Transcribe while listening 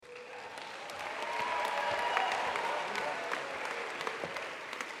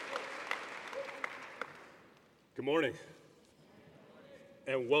Good morning,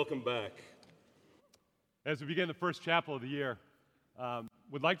 and welcome back. As we begin the first chapel of the year,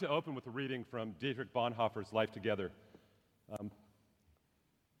 we'd like to open with a reading from Dietrich Bonhoeffer's Life Together.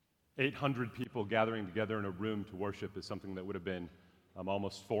 800 people gathering together in a room to worship is something that would have been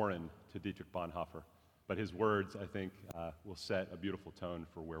almost foreign to Dietrich Bonhoeffer, but his words, I think, will set a beautiful tone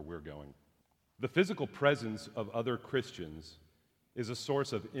for where we're going. The physical presence of other Christians is a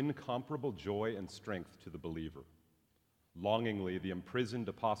source of incomparable joy and strength to the believer. Longingly, the imprisoned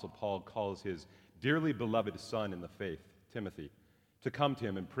Apostle Paul calls his dearly beloved son in the faith, Timothy, to come to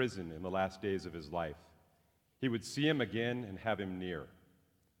him in prison in the last days of his life. He would see him again and have him near.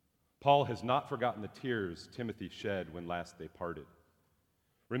 Paul has not forgotten the tears Timothy shed when last they parted.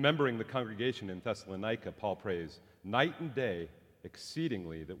 Remembering the congregation in Thessalonica, Paul prays, "Night and day,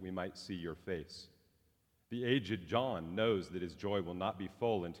 exceedingly that we might see your face." The aged John knows that his joy will not be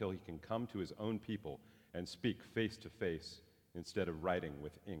full until he can come to his own people and speak face to face instead of writing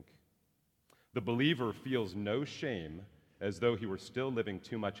with ink. The believer feels no shame as though he were still living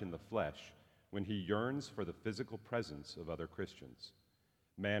too much in the flesh when he yearns for the physical presence of other Christians.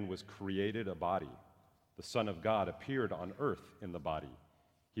 Man was created a body. The Son of God appeared on earth in the body.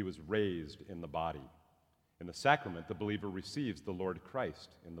 He was raised in the body. In the sacrament, the believer receives the Lord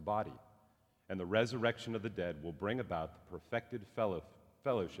Christ in the body. And the resurrection of the dead will bring about the perfected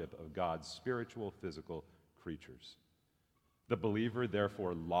fellowship of God's spiritual, physical creatures. The believer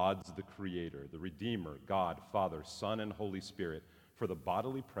therefore lauds the Creator, the Redeemer, God, Father, Son, and Holy Spirit for the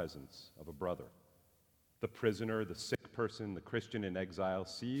bodily presence of a brother. The prisoner, the sick person, the Christian in exile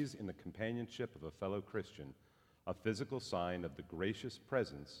sees in the companionship of a fellow Christian a physical sign of the gracious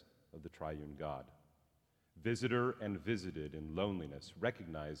presence of the triune God. Visitor and visited in loneliness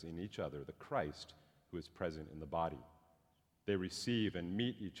recognize in each other the Christ who is present in the body. They receive and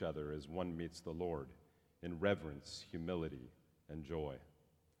meet each other as one meets the Lord, in reverence, humility, and joy.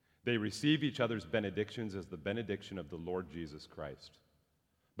 They receive each other's benedictions as the benediction of the Lord Jesus Christ.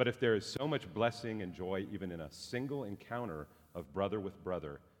 But if there is so much blessing and joy even in a single encounter of brother with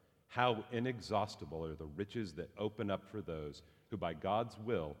brother, how inexhaustible are the riches that open up for those who by God's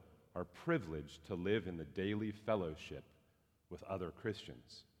will are privileged to live in the daily fellowship with other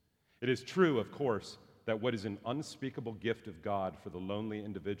Christians. It is true, of course, that what is an unspeakable gift of God for the lonely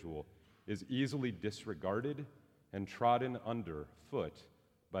individual is easily disregarded and trodden underfoot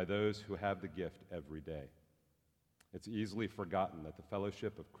by those who have the gift every day. It's easily forgotten that the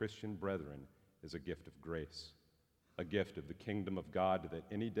fellowship of Christian brethren is a gift of grace, a gift of the kingdom of God that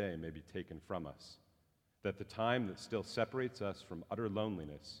any day may be taken from us, that the time that still separates us from utter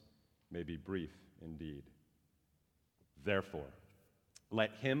loneliness may be brief indeed. Therefore,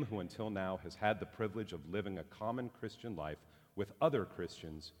 let him who until now has had the privilege of living a common Christian life with other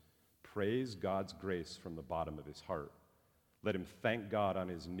Christians praise God's grace from the bottom of his heart. Let him thank God on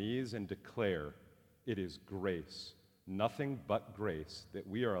his knees and declare, "It is grace, nothing but grace, that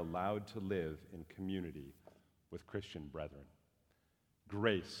we are allowed to live in community with Christian brethren."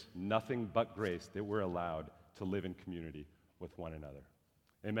 Grace, nothing but grace, that we're allowed to live in community with one another.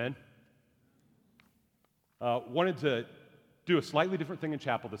 Amen? Wanted to do a slightly different thing in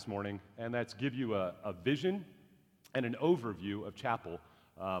chapel this morning, and that's give you a vision and an overview of chapel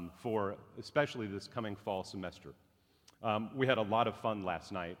for especially this coming fall semester. We had a lot of fun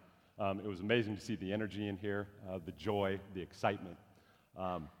last night. It was amazing to see the energy in here, the joy, the excitement.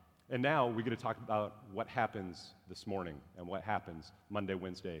 And now we're going to talk about what happens this morning and what happens Monday,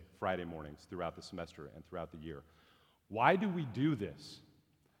 Wednesday, Friday mornings throughout the semester and throughout the year. Why do we do this?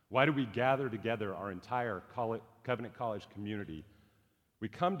 Why do we gather together our entire Covenant College community? We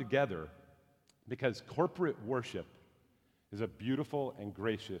come together because corporate worship is a beautiful and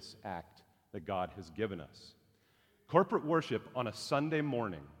gracious act that God has given us. Corporate worship on a Sunday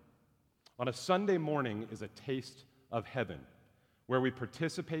morning is a taste of heaven, where we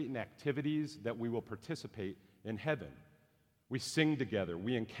participate in activities that we will participate in heaven. We sing together.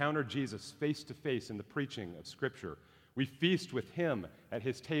 We encounter Jesus face to face in the preaching of Scripture. We feast with him at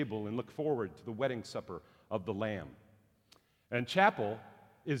his table and look forward to the wedding supper of the Lamb. And chapel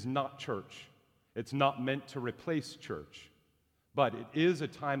is not church. It's not meant to replace church, but it is a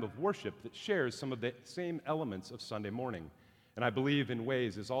time of worship that shares some of the same elements of Sunday morning, and I believe in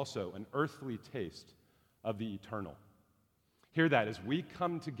ways is also an earthly taste of the eternal. Hear that as we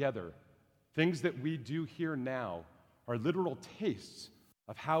come together, things that we do here now are literal tastes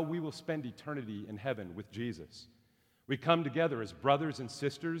of how we will spend eternity in heaven with Jesus. We come together as brothers and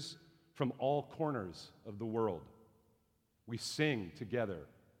sisters from all corners of the world. We sing together.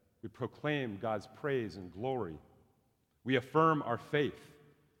 We proclaim God's praise and glory. We affirm our faith.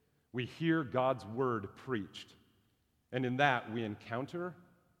 We hear God's word preached. And in that, we encounter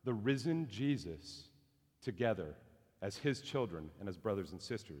the risen Jesus together as his children and as brothers and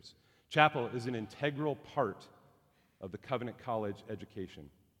sisters. Chapel is an integral part of the Covenant College education.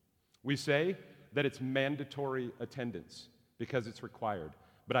 We say that it's mandatory attendance because it's required.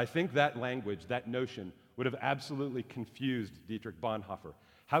 But I think that language, that notion, would have absolutely confused Dietrich Bonhoeffer.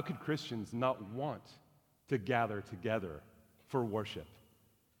 How could Christians not want to gather together for worship?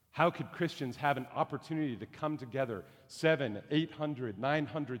 How could Christians have an opportunity to come together 700, 800,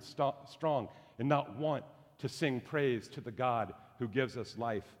 900 strong and not want to sing praise to the God who gives us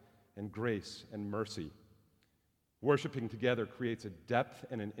life and grace and mercy? Worshiping together creates a depth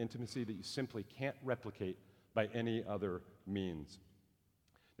and an intimacy that you simply can't replicate by any other means.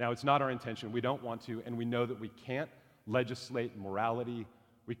 Now, it's not our intention. We don't want to, and we know that we can't legislate morality.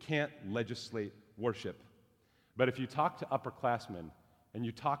 We can't legislate worship. But if you talk to upperclassmen and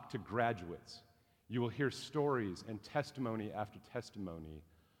you talk to graduates, you will hear stories and testimony after testimony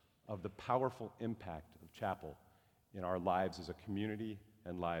of the powerful impact of chapel in our lives as a community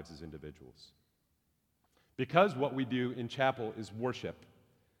and lives as individuals. Because what we do in chapel is worship.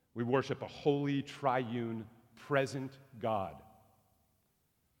 We worship a holy, triune, present God.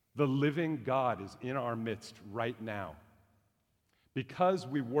 The living God is in our midst right now. Because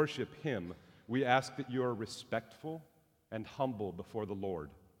we worship him, we ask that you are respectful and humble before the Lord,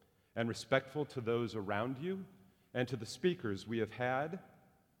 and respectful to those around you and to the speakers we have had,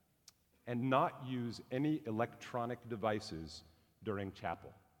 and not use any electronic devices during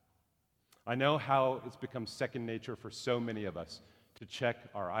chapel. I know how it's become second nature for so many of us to check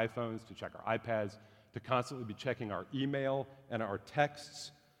our iPhones, to check our iPads, to constantly be checking our email and our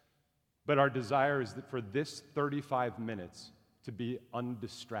texts. But our desire is that for this 35 minutes to be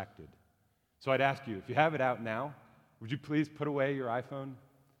undistracted. So I'd ask you, if you have it out now, would you please put away your iPhone,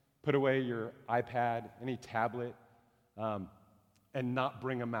 put away your iPad, any tablet, and not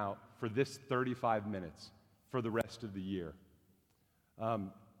bring them out for this 35 minutes for the rest of the year.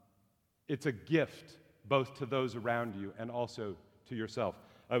 It's a gift both to those around you and also to yourself.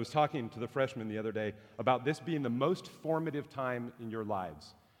 I was talking to the freshmen the other day about this being the most formative time in your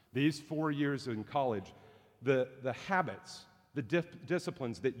lives. These 4 years in college, the habits, the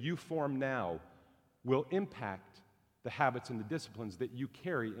disciplines that you form now will impact the habits and the disciplines that you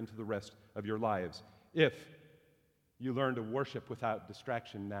carry into the rest of your lives. If you learn to worship without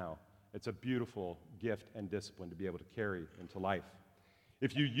distraction now, it's a beautiful gift and discipline to be able to carry into life.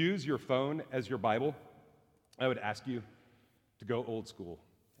 If you use your phone as your Bible, I would ask you to go old school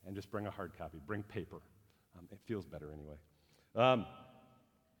and just bring a hard copy, bring paper. It feels better anyway.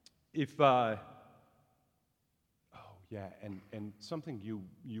 And something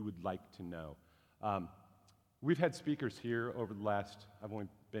you would like to know. We've had speakers here over the last, I've only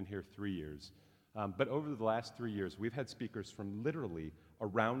been here 3 years, but over the last 3 years, we've had speakers from literally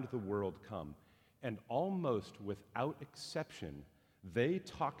around the world come, and almost without exception, they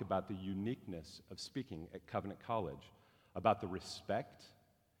talk about the uniqueness of speaking at Covenant College, about the respect,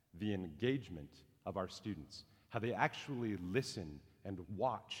 the engagement of our students, how they actually listen and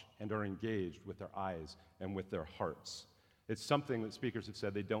watch and are engaged with their eyes and with their hearts. It's something that speakers have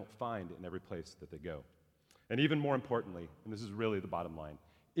said they don't find in every place that they go. And even more importantly, and this is really the bottom line,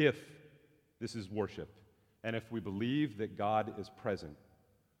 if this is worship, and if we believe that God is present,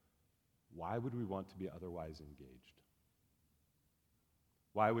 why would we want to be otherwise engaged?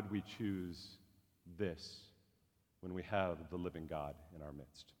 Why would we choose this when we have the living God in our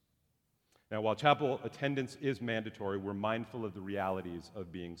midst? Now, while chapel attendance is mandatory, we're mindful of the realities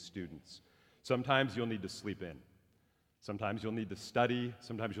of being students. Sometimes you'll need to sleep in. Sometimes you'll need to study.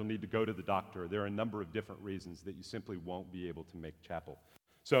 Sometimes you'll need to go to the doctor. There are a number of different reasons that you simply won't be able to make chapel.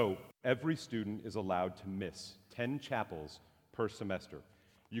 So every student is allowed to miss 10 chapels per semester.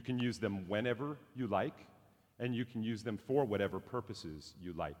 You can use them whenever you like, and you can use them for whatever purposes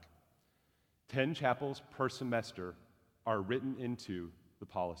you like. 10 chapels per semester are written into the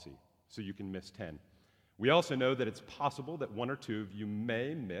policy, so you can miss 10. We also know that it's possible that one or two of you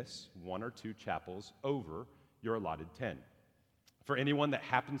may miss 1 or 2 chapels over your allotted 10. For anyone that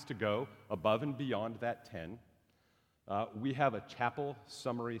happens to go above and beyond that 10, we have a chapel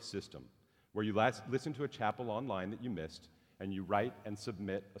summary system where you listen to a chapel online that you missed, and you write and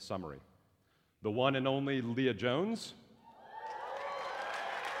submit a summary. The one and only Leah Jones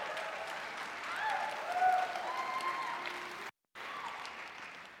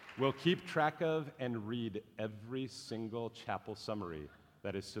will keep track of and read every single chapel summary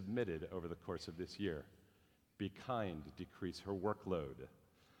that is submitted over the course of this year. Be kind, decrease her workload.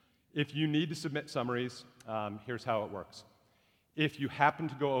 If you need to submit summaries, here's how it works. If you happen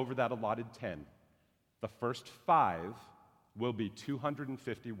to go over that allotted 10, The first 5 will be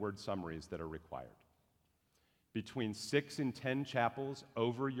 250-word summaries that are required. Between 6 and 10 chapels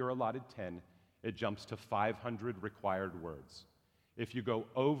over your allotted 10, it jumps to 500 required words. If you go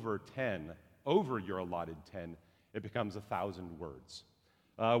over 10, over your allotted 10, it becomes 1,000 words.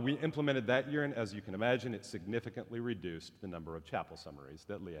 We implemented that year, and as you can imagine, it significantly reduced the number of chapel summaries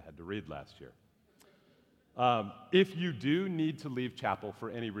that Leah had to read last year. If you do need to leave chapel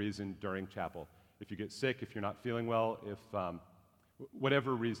for any reason during chapel, if you get sick, if you're not feeling well, if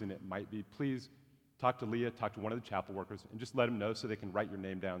whatever reason it might be, please talk to Leah, talk to one of the chapel workers, and just let them know so they can write your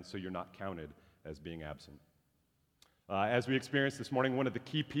name down so you're not counted as being absent. As we experienced this morning, one of the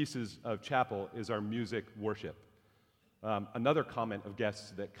key pieces of chapel is our music worship. Another comment of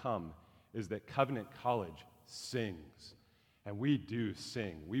guests that come is that Covenant College sings, and we do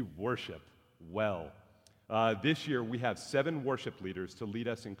sing. We worship well. This year, we have 7 worship leaders to lead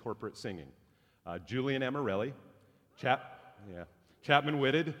us in corporate singing. Julian Amarelli, Chapman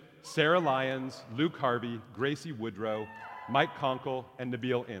Whitted, Sarah Lyons, Luke Harvey, Gracie Woodrow, Mike Conkle, and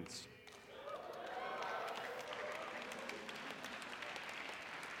Nabil Ince.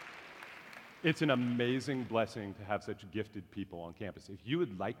 It's an amazing blessing to have such gifted people on campus. If you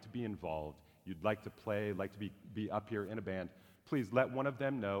would like to be involved, you'd like to play, like to be up here in a band, please let one of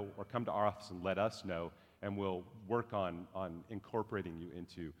them know or come to our office and let us know, and we'll work on incorporating you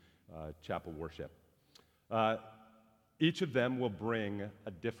into chapel worship. Each of them will bring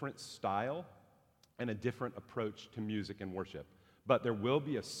a different style and a different approach to music and worship. But there will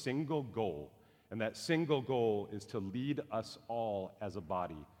be a single goal, and that single goal is to lead us all as a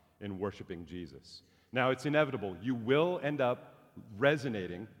body in worshiping Jesus. Now, it's inevitable. You will end up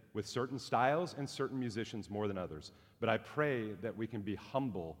resonating with certain styles and certain musicians more than others. But I pray that we can be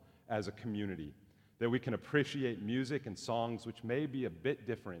humble as a community, that we can appreciate music and songs which may be a bit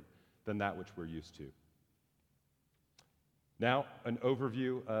different than that which we're used to. Now, an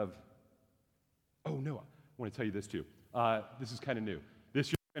overview of, I want to tell you this too. This is kind of new. This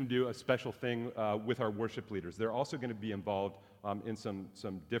year we're going to do a special thing with our worship leaders. They're also going to be involved in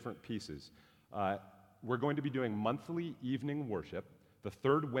some different pieces. We're going to be doing monthly evening worship the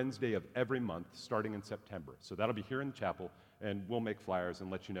 3rd Wednesday of every month starting in September. So that'll be here in the chapel, and we'll make flyers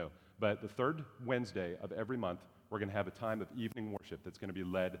and let you know. But the 3rd Wednesday of every month, we're going to have a time of evening worship that's going to be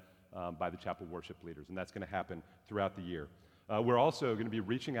led by the chapel worship leaders, and that's going to happen throughout the year. We're also going to be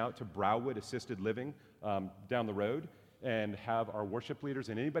reaching out to Browood Assisted Living down the road and have our worship leaders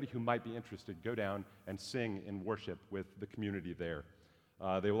and anybody who might be interested go down and sing in worship with the community there.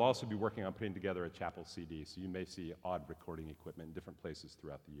 They will also be working on putting together a chapel CD, so you may see odd recording equipment in different places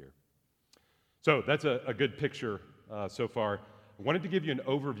throughout the year. So that's a good picture so far. I wanted to give you an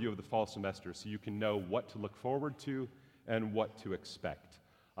overview of the fall semester so you can know what to look forward to and what to expect.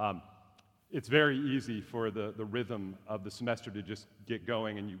 It's very easy for the rhythm of the semester to just get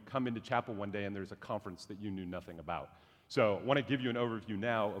going, and you come into chapel one day and there's a conference that you knew nothing about. So I want to give you an overview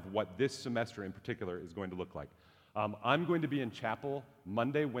now of what this semester in particular is going to look like. I'm going to be in chapel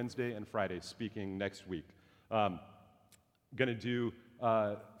Monday, Wednesday, and Friday speaking next week. Going to do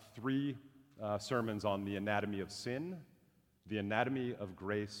 3 sermons on the anatomy of sin, the anatomy of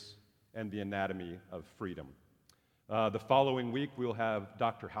grace, and the anatomy of freedom. The following week, we'll have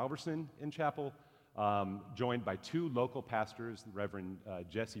Dr. Halverson in chapel, joined by 2 local pastors, Reverend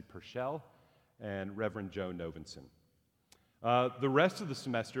Jesse Purcell and Reverend Joe Novenson. The rest of the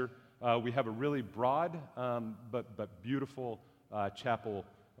semester, we have a really broad but beautiful chapel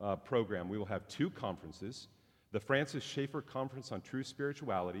program. We will have 2 conferences. The Francis Schaeffer Conference on True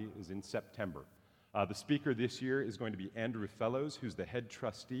Spirituality is in September. The speaker this year is going to be Andrew Fellows, who's the head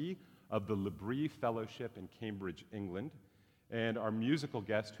trustee of the L'Abri Fellowship in Cambridge, England. And our musical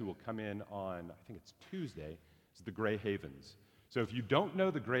guest who will come in on, I think it's Tuesday, is the Grey Havens. So if you don't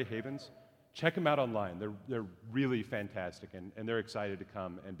know the Grey Havens, check them out online. They're really fantastic, and they're excited to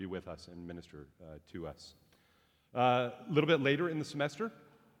come and be with us and minister to us. A little bit later in the semester,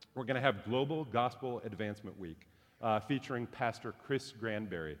 we're going to have Global Gospel Advancement Week, featuring Pastor Chris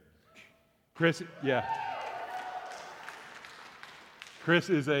Granberry. Chris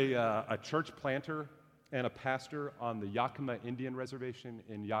is a church planter and a pastor on the Yakima Indian Reservation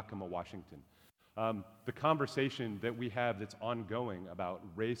in Yakima, Washington. The conversation that we have that's ongoing about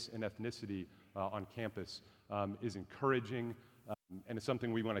race and ethnicity on campus is encouraging, and it's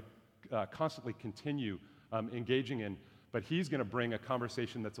something we want to constantly continue engaging in. But he's going to bring a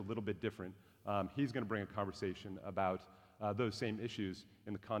conversation that's a little bit different. He's going to bring a conversation about those same issues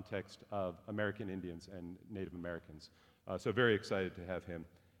in the context of American Indians and Native Americans. So very excited to have him,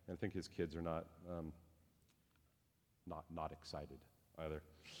 and I think his kids are not excited either.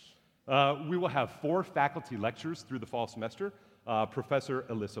 We will have 4 faculty lectures through the fall semester. Professor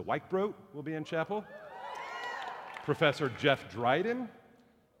Alyssa Weichbrodt will be in chapel. Professor Jeff Dryden,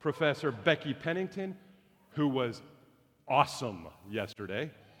 Professor Becky Pennington, who was awesome yesterday,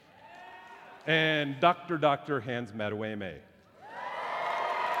 and Dr. Hans Madueme.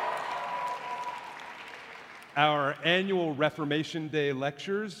 Our annual Reformation Day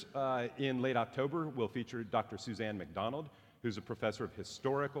lectures in late October will feature Dr. Suzanne McDonald, who's a professor of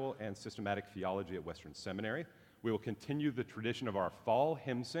historical and systematic theology at Western Seminary. We will continue the tradition of our fall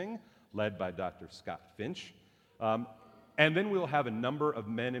hymn sing, led by Dr. Scott Finch. And then we'll have a number of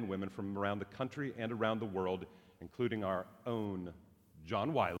men and women from around the country and around the world, including our own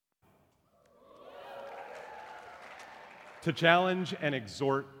John Wiley, to challenge and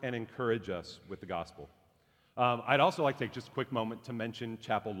exhort and encourage us with the gospel. I'd also like to take just a quick moment to mention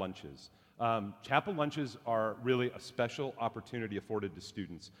chapel lunches. Chapel lunches are really a special opportunity afforded to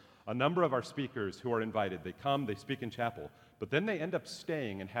students. A number of our speakers who are invited, they come, they speak in chapel, but then they end up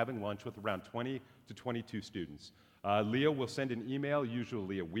staying and having lunch with around 20 to 22 students. Leah will send an email,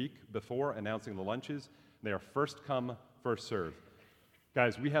 usually a week before, announcing the lunches. They are first come, first serve.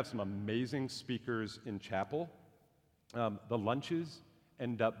 Guys, we have some amazing speakers in chapel. The lunches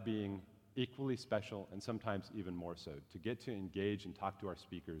end up being equally special and sometimes even more so. To get to engage and talk to our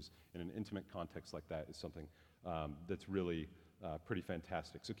speakers in an intimate context like that is something that's really pretty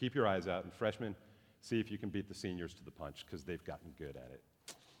fantastic. So keep your eyes out, and freshmen, see if you can beat the seniors to the punch, because they've gotten good at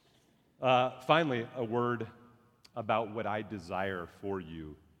it. Finally, a word about what I desire for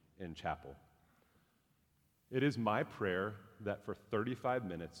you in chapel. It is my prayer that for 35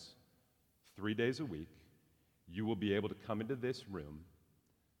 minutes, 3 days a week, you will be able to come into this room,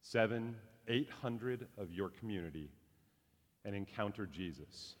 800 of your community, and encounter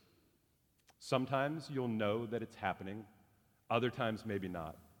Jesus. Sometimes you'll know that it's happening, other times maybe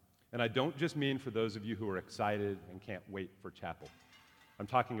not. And I don't just mean for those of you who are excited and can't wait for chapel. I'm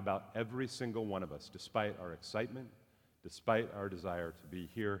talking about every single one of us, despite our excitement, despite our desire to be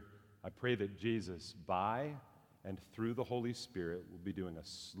here. I pray that Jesus, by and through the Holy Spirit, will be doing a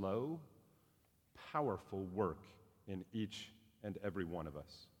slow, powerful work in each and every one of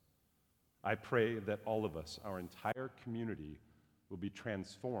us. I pray that all of us, our entire community, will be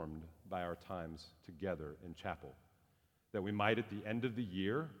transformed by our times together in chapel, that we might, at the end of the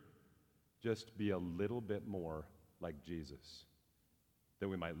year, just be a little bit more like Jesus, that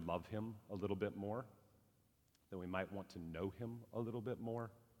we might love him a little bit more, that we might want to know him a little bit more,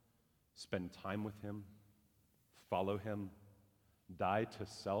 spend time with him, follow him, die to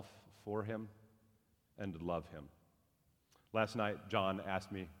self for him, and love him. Last night, John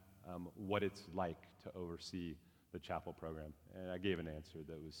asked me what it's like to oversee the chapel program, and I gave an answer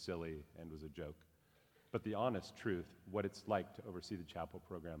that was silly and was a joke. But the honest truth, what it's like to oversee the chapel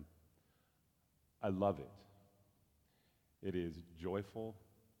program, I love it. It is joyful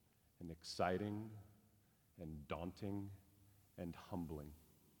and exciting and daunting and humbling,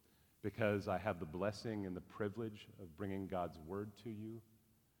 because I have the blessing and the privilege of bringing God's word to you,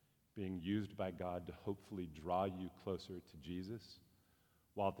 being used by God to hopefully draw you closer to Jesus,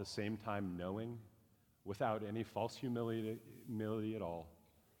 while at the same time knowing, without any false humility at all,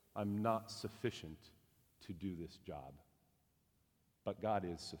 I'm not sufficient to do this job. But God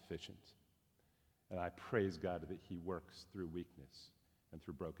is sufficient. And I praise God that he works through weakness and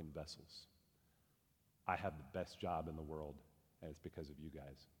through broken vessels. I have the best job in the world, and it's because of you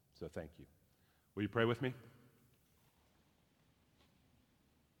guys. So thank you. Will you pray with me?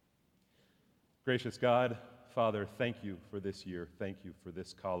 Gracious God, Father, thank you for this year. Thank you for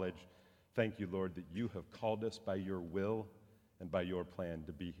this college. Thank you, Lord, that you have called us by your will and by your plan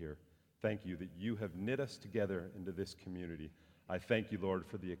to be here. Thank you that you have knit us together into this community. I thank you, Lord,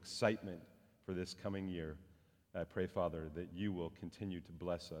 for the excitement for this coming year. I pray, Father, that you will continue to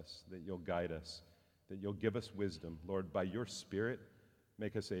bless us, that you'll guide us, that you'll give us wisdom. Lord, by your Spirit,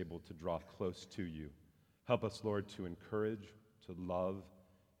 make us able to draw close to you. Help us, Lord, to encourage, to love,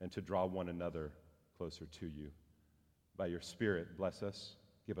 and to draw one another closer to you. By your Spirit, bless us,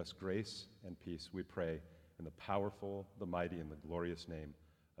 give us grace and peace, we pray, in the powerful, the mighty, and the glorious name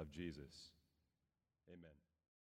of Jesus. Amen.